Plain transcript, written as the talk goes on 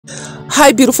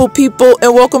Hi beautiful people,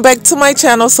 and welcome back to my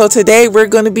channel. So today we're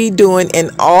going to be doing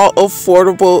an all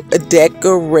affordable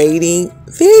decorating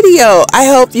video. I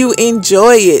hope you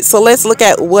enjoy it. So let's look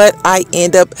at what I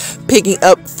end up picking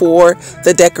up for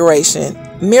the decoration.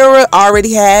 Mirror I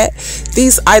already had.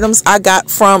 These items I got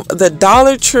from the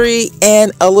Dollar Tree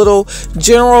and a little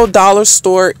general dollar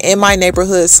store in my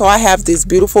neighborhood. So I have this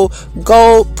beautiful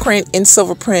gold print and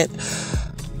silver print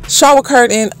shower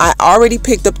curtain. I already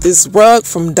picked up this rug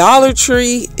from Dollar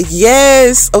Tree.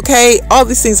 Yes, okay, all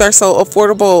these things are so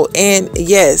affordable, and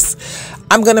yes,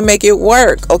 I'm gonna make it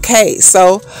work. Okay,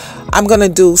 so I'm gonna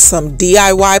do some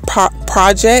DIY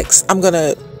projects. I'm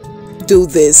gonna do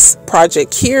this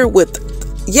project here with,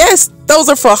 yes, those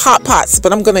are for hot pots,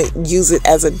 but I'm gonna use it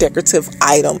as a decorative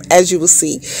item. As you will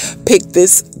see, pick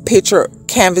this picture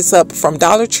canvas up from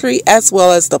Dollar Tree, as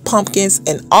well as the pumpkins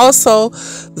and also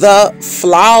the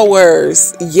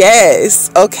flowers.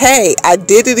 Yes, okay, I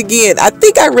did it again. I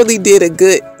think I really did a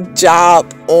good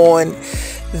job on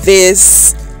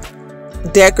this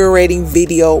decorating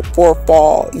video for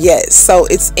fall. Yes, so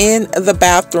it's in the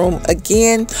bathroom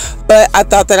again, but I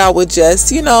thought that I would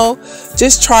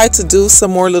just try to do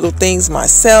some more little things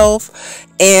myself,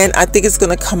 and I think it's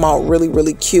gonna come out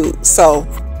really cute. So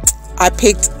I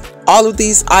picked all of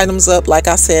these items up, like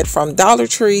I said, from Dollar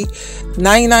Tree,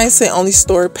 99-cent only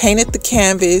store, painted the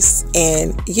canvas,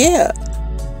 and yeah.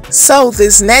 So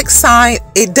this next sign,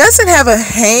 it doesn't have a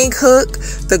hang hook.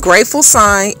 The grateful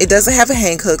sign, it doesn't have a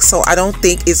hang hook, so I don't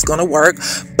think it's gonna work.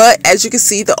 But as you can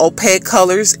see, the opaque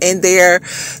colors in there,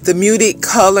 the muted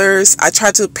colors, I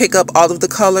tried to pick up all of the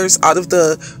colors out of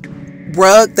the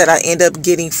rug that I end up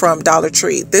getting from Dollar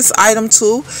Tree. This item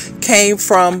too came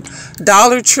from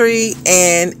Dollar Tree,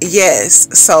 and yes,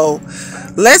 so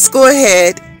let's go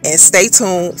ahead and stay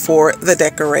tuned for the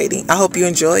decorating. I hope you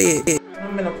enjoy it.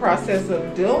 I'm in the process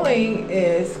of doing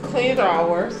is clean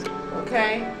drawers.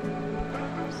 Okay,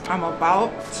 I'm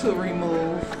about to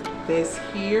remove this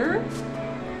here.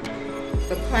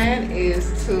 The plan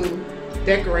is to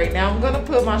decorate. Now I'm gonna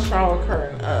put my shower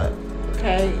curtain up,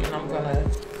 okay, and I'm gonna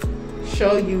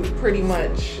show you pretty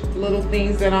much little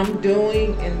things that I'm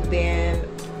doing, and then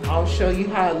I'll show you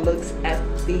how it looks at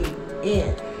the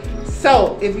end.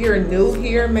 So if you're new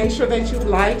here, make sure that you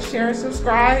like, share, and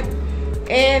subscribe.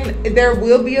 And there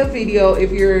will be a video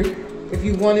if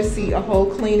you want to see a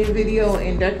whole cleaning video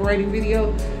and decorating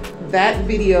video. That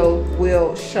video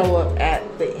will show up at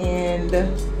the end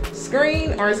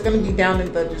screen, or it's going to be down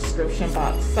in the description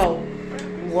box. So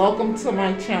welcome to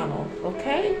my channel,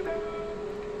 okay?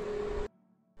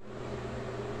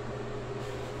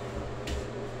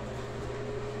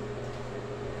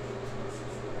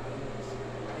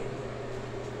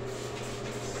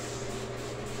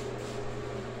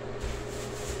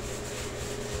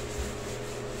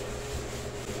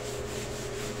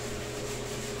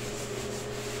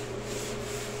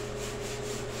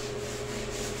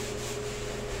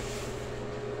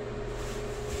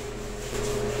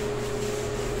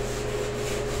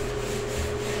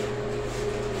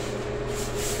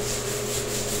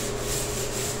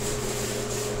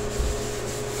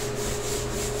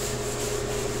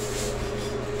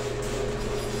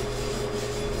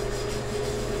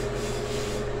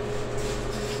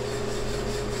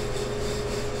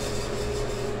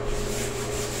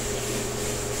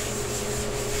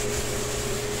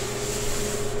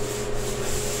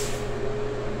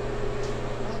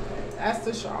 That's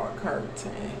the shower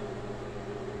curtain.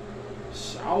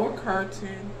 Shower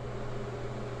curtain.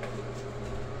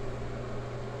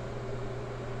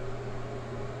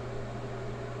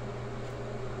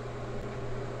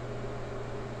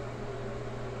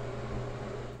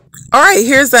 All right,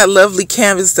 here's that lovely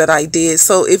canvas that I did.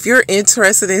 So if you're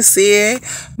interested in seeing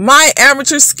my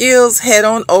amateur skills, head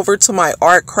on over to my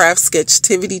Art Craft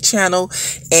Sketchtivity channel,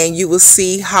 and you will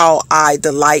see how I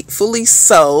delightfully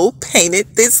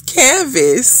painted this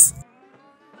canvas.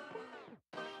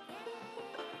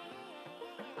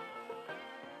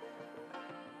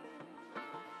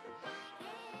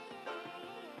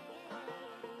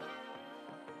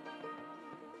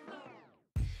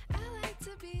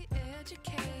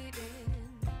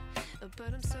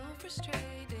 But I'm so frustrated.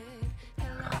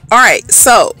 Alright,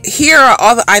 so here are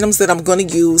all the items that I'm going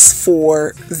to use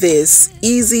for this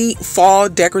easy fall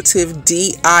decorative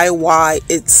DIY.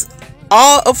 It's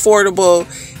all affordable,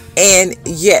 and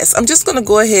yes, I'm just going to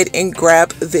go ahead and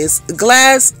grab this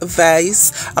glass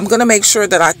vase. I'm going to make sure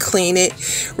that I clean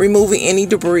it, removing any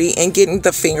debris and getting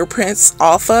the fingerprints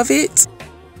off of it.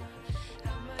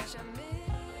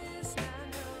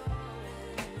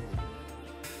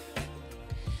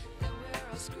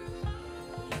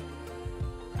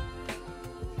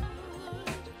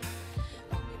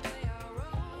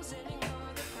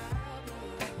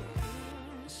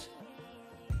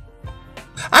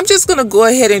 I'm just going to go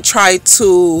ahead and try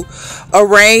to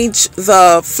arrange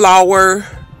the flower,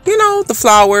 you know, the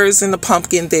flowers and the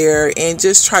pumpkin there, and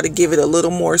just try to give it a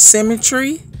little more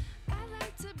symmetry.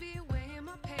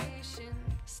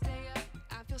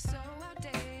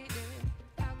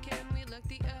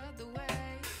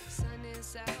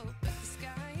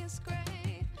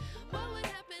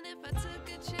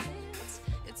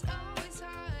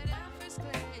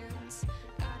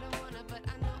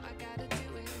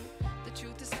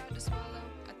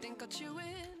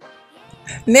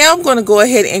 Now I'm going to go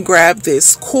ahead and grab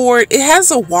this cord. It has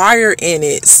a wire in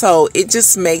it, so it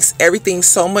just makes everything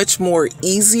so much more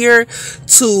easier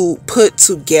to put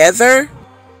together.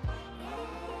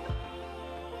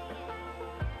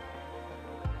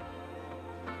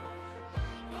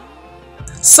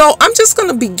 So I'm just going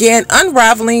to begin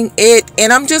unraveling it,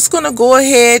 and I'm just going to go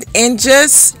ahead and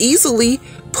just easily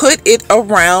put it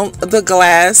around the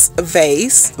glass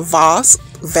vase.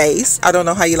 I don't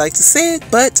know how you like to say it,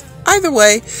 but either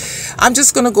way, I'm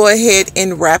just going to go ahead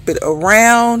and wrap it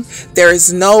around. There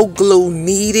is no glue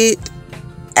needed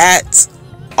at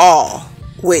all,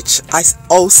 which I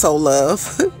also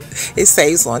love. It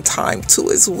saves on time too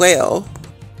as well.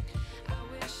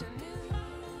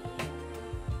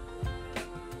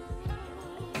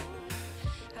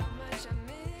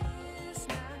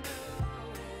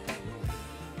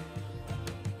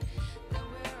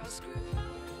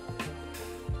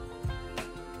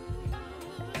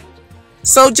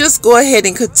 So just go ahead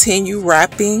and continue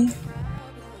wrapping.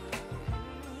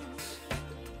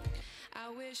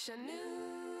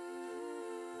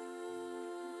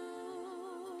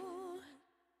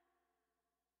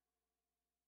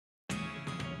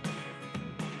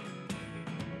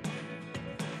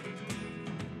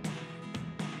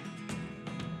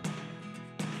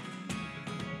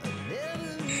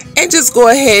 And just go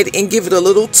ahead and give it a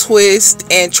little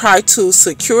twist and try to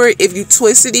secure it. If you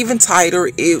twist it even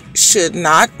tighter, it should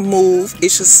not move.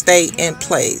 It should stay in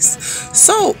place.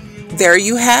 So there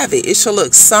you have it. It should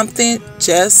look something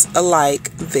just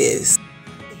like this.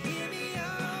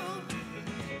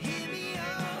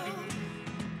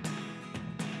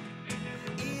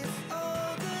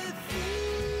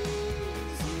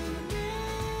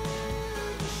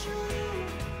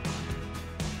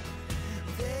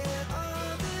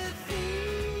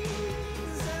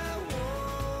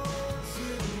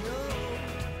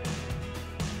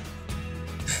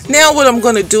 Now what I'm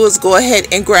going to do is go ahead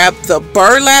and grab the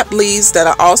burlap leaves that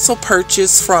I also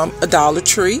purchased from a Dollar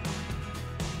Tree.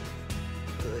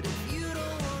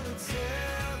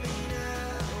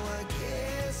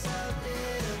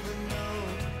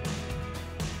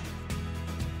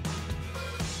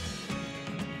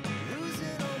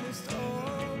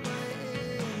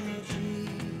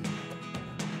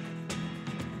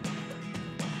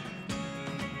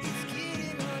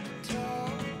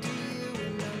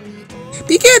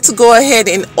 Begin to go ahead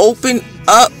and open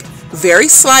up very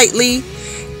slightly,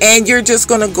 and you're just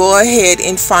going to go ahead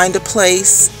and find a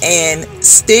place and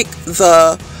stick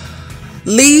the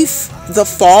leaf, the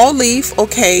fall leaf,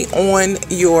 okay, on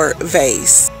your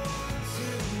vase.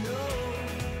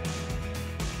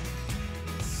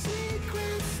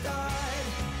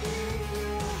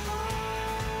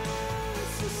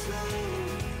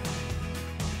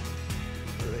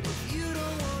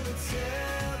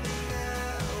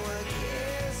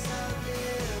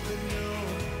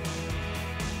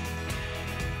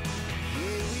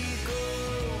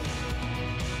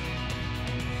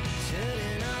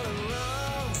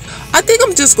 I think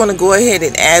I'm just going to go ahead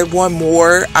and add one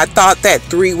more. I thought that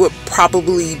 3 would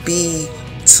probably be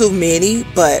too many,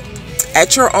 but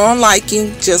at your own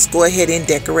liking, just go ahead and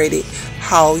decorate it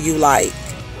how you like.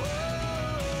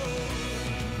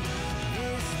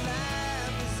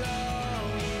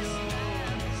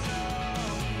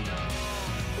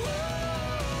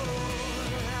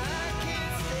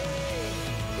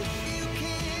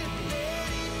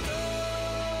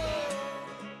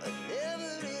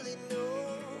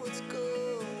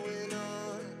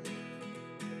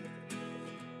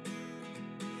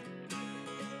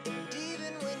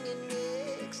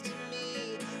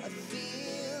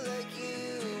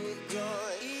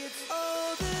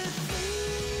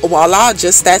 Voila,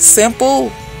 just that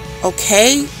simple.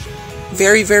 Okay,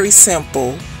 very, very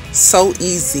simple. So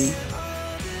easy.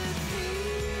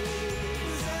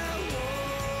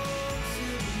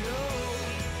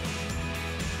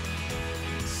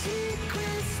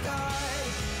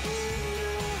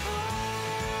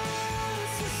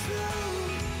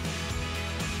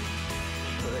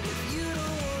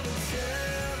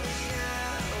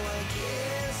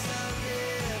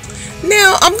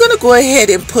 Now I'm gonna go ahead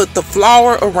and put the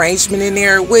flower arrangement in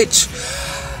there, which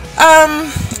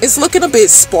It's looking a bit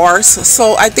sparse,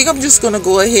 so I think I'm just going to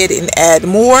go ahead and add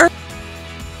more.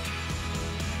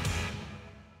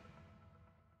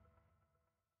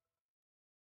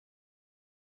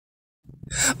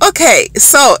 Okay,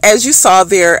 so as you saw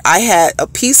there, I had a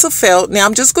piece of felt. Now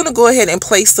I'm just going to go ahead and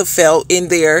place the felt in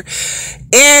there,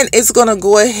 and it's going to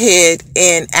go ahead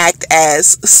and act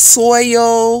as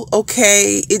soil.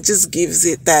 Okay, it just gives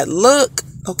it that look.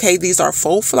 Okay, these are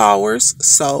faux flowers,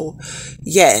 so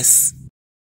yes.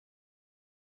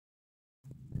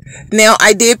 Now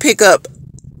I did pick up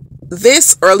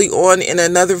this early on in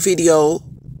another video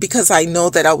because I know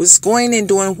that I was going and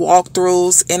doing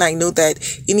walkthroughs, and I knew that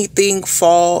anything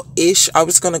fall-ish I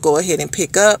was going to go ahead and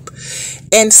pick up.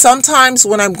 And sometimes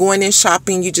when I'm going in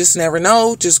shopping, you just never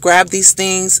know. Just grab these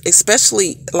things,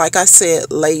 especially like I said,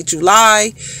 late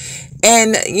July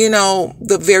and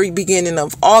the very beginning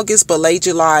of August, but late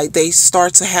July they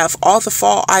start to have all the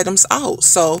fall items out.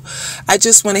 So I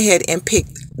just went ahead and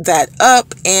picked that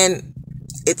up, and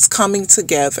it's coming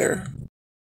together.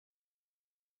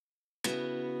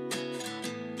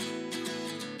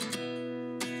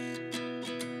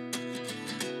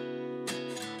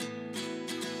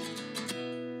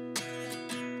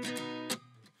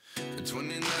 At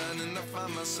 29 and I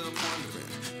find myself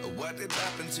wondering what did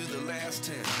happen to the last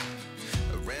 10.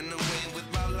 I ran away with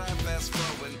my life, fast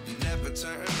forward, never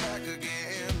turn back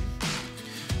again.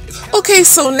 Okay,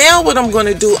 so now what I'm going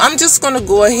to do, I'm just going to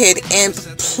go ahead and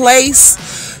place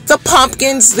the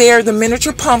pumpkins there, the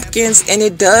miniature pumpkins, and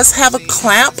it does have a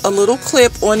clamp, a little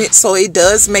clip on it, so it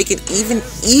does make it even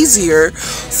easier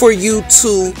for you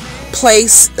to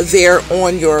place there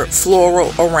on your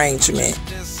floral arrangement.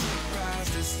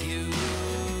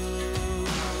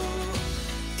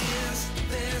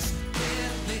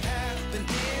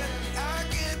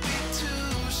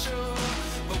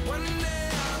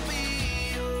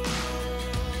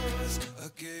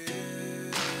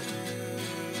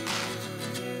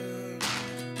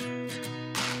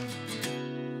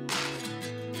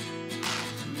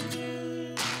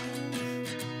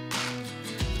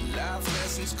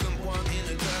 Come one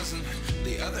in a dozen,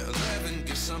 the other 11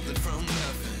 get something from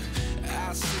nothing.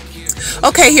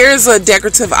 Okay, here's a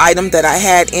decorative item that I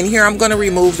had in here. I'm going to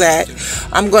remove that.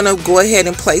 I'm going to go ahead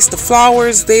and place the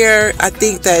flowers there. I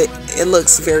think that it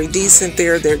looks very decent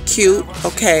there. They're cute,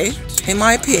 okay, in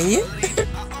my opinion.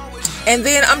 And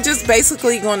then I'm just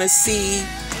basically going to see,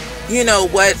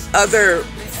 what other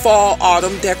fall,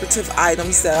 autumn decorative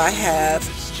items that I have,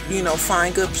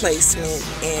 find good placement,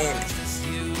 and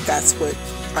that's what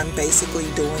I'm basically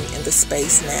doing in the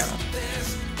space now.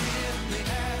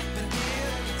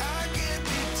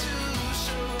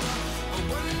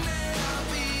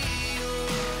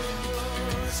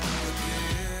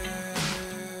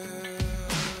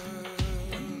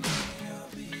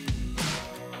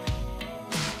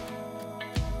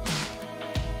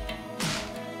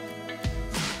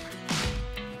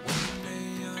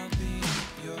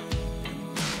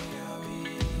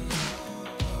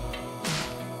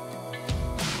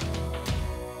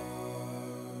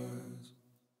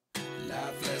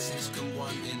 Come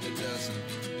one in a dozen,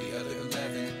 the other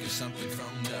 11 get something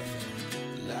from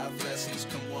nothing. Life lessons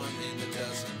come one in a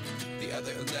dozen, the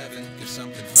other 11 get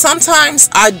something from Sometimes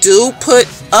I do put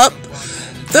up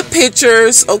the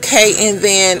pictures, okay, and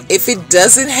then if it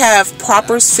doesn't have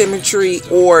proper symmetry,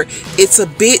 or it's a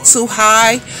bit too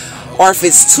high, or if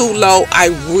it's too low, I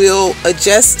will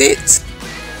adjust it.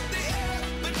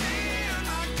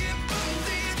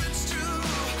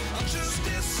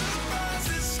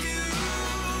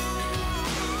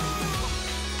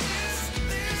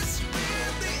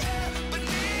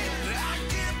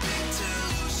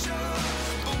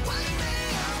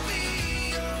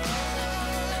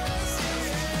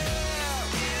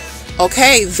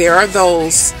 Okay, there are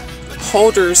those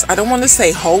holders. I don't want to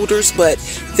say holders, but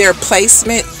they're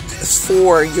placement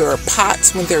for your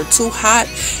pots when they're too hot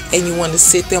and you want to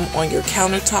sit them on your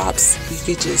countertops. You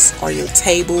could just, or your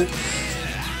table.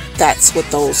 That's what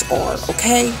those are,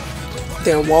 okay?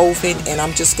 They're woven, and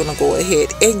I'm just going to go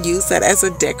ahead and use that as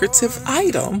a decorative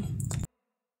item.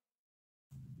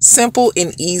 Simple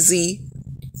and easy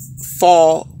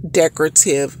fall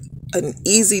decorative, an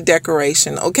easy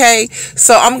decoration. Okay,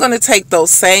 so I'm going to take those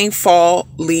same fall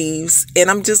leaves, and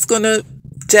I'm just going to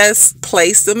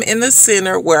place them in the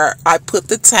center where I put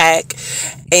the tack,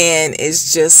 and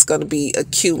it's just going to be a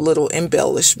cute little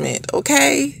embellishment.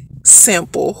 Okay,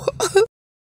 simple.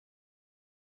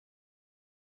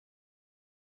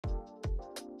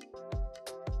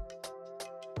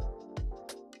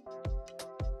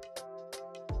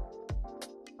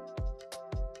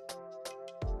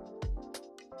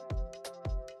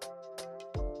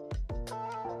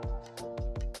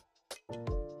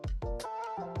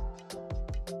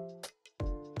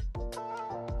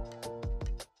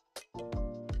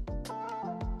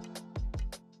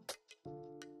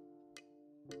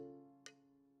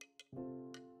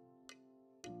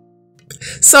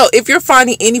 So if you're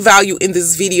finding any value in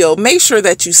this video, make sure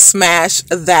that you smash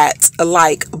that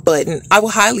like button. I will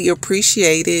highly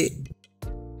appreciate it.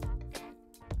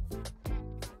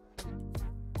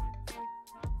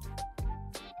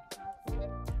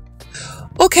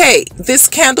 Okay, this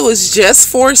candle is just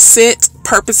for scent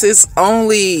purposes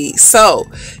only. So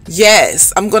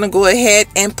yes, I'm going to go ahead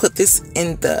and put this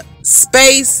in the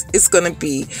space. It's going to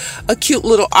be a cute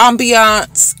little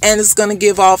ambiance, and it's going to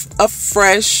give off a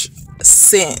fresh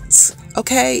scent.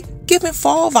 Okay, giving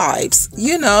fall vibes,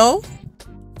 you know.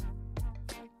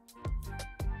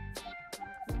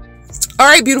 All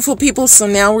right, beautiful people. So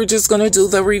now we're just going to do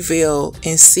the reveal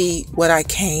and see what I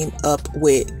came up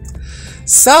with.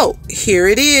 So here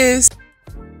it is.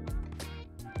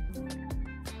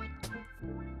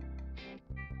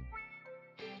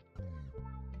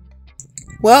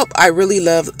 Well, I really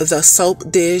love the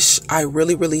soap dish. I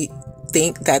really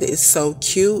think that is so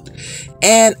cute.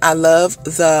 And I love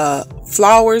the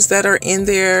flowers that are in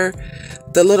there.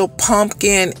 The little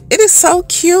pumpkin. It is so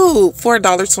cute for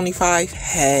 $1.25.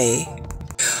 Hey.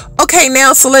 Okay,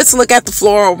 now so let's look at the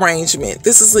floral arrangement.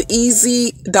 This is an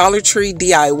easy Dollar Tree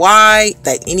DIY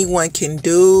that anyone can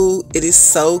do. It is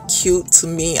so cute to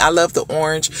me. I love the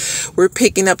orange. We're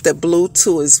picking up the blue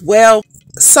too as well.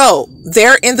 So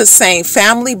they're in the same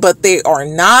family, but they are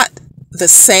not the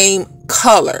same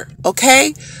color.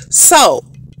 Okay, so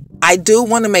I do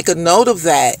want to make a note of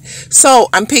that. So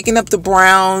I'm picking up the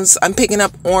browns, I'm picking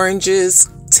up oranges,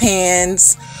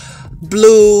 tans,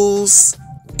 blues,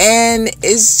 and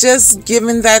it's just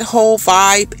giving that whole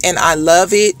vibe, and I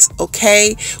love it.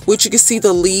 Okay, which you can see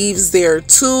the leaves there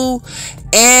too,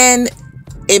 and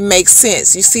it makes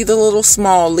sense. You see the little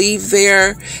small leaf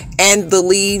there, and the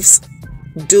leaves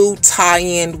do tie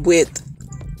in with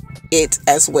it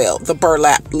as well, the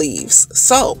burlap leaves.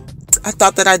 So I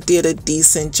thought that I did a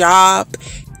decent job,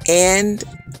 and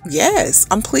yes,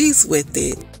 I'm pleased with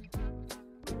it.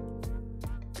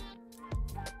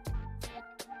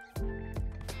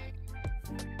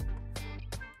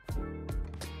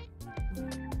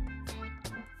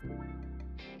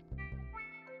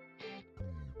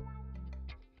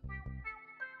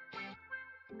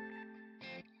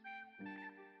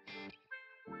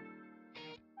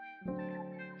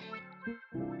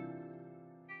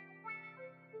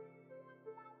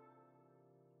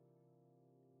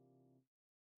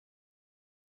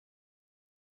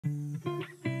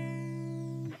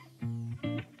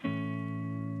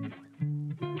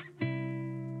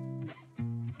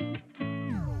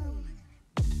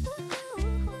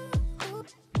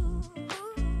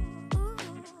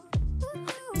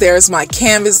 There's my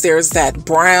canvas. There's that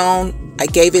brown. I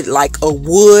gave it like a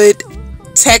wood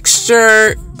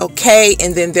texture. Okay,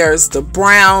 and then there's the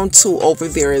brown too over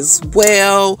there as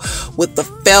well, with the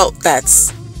felt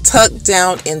that's tucked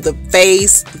down in the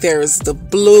vase. There's the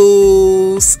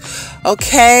blues.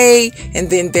 Okay, and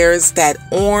then there's that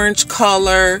orange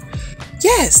color.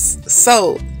 Yes,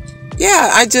 so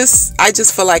yeah, I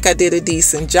just feel like I did a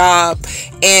decent job,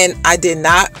 and I did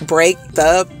not break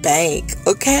the bank.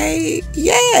 Okay,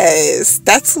 yes,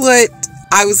 that's what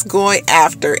I was going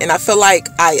after, and I feel like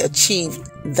I achieved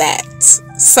that.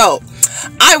 So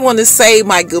I want to say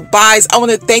my goodbyes. I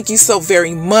want to thank you so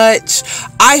very much.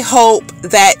 I hope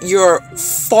that your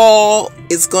fall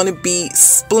is going to be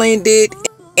splendid,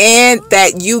 and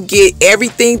that you get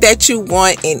everything that you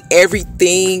want and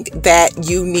everything that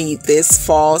you need this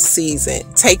fall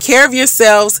season. Take care of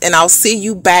yourselves, and I'll see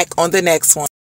you back on the next one.